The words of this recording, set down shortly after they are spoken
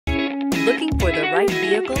Looking for the right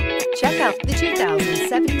vehicle? Check out the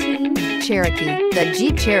 2017 Cherokee. The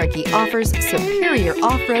Jeep Cherokee offers superior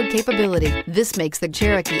off-road capability. This makes the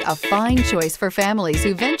Cherokee a fine choice for families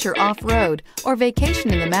who venture off-road or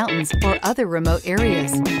vacation in the mountains or other remote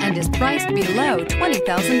areas, and is priced below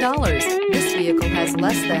 $20,000. This vehicle has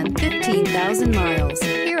less than 15,000 miles.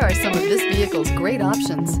 Here are some of this vehicle's great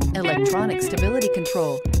options: electronic stability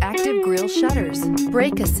control, active grille shutters,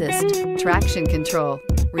 brake assist, traction control,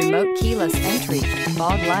 remote keyless entry,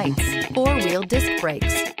 fog lights, four-wheel disc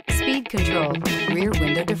brakes, speed control, rear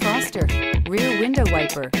window defroster, rear window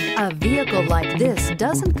wiper. A vehicle like this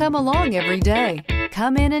doesn't come along every day.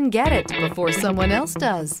 Come in and get it before someone else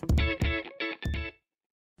does.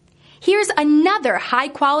 Here's another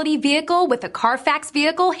high-quality vehicle with a Carfax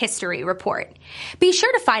Vehicle History Report. Be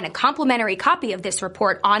sure to find a complimentary copy of this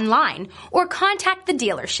report online or contact the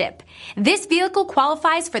dealership. This vehicle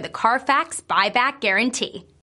qualifies for the Carfax Buyback Guarantee.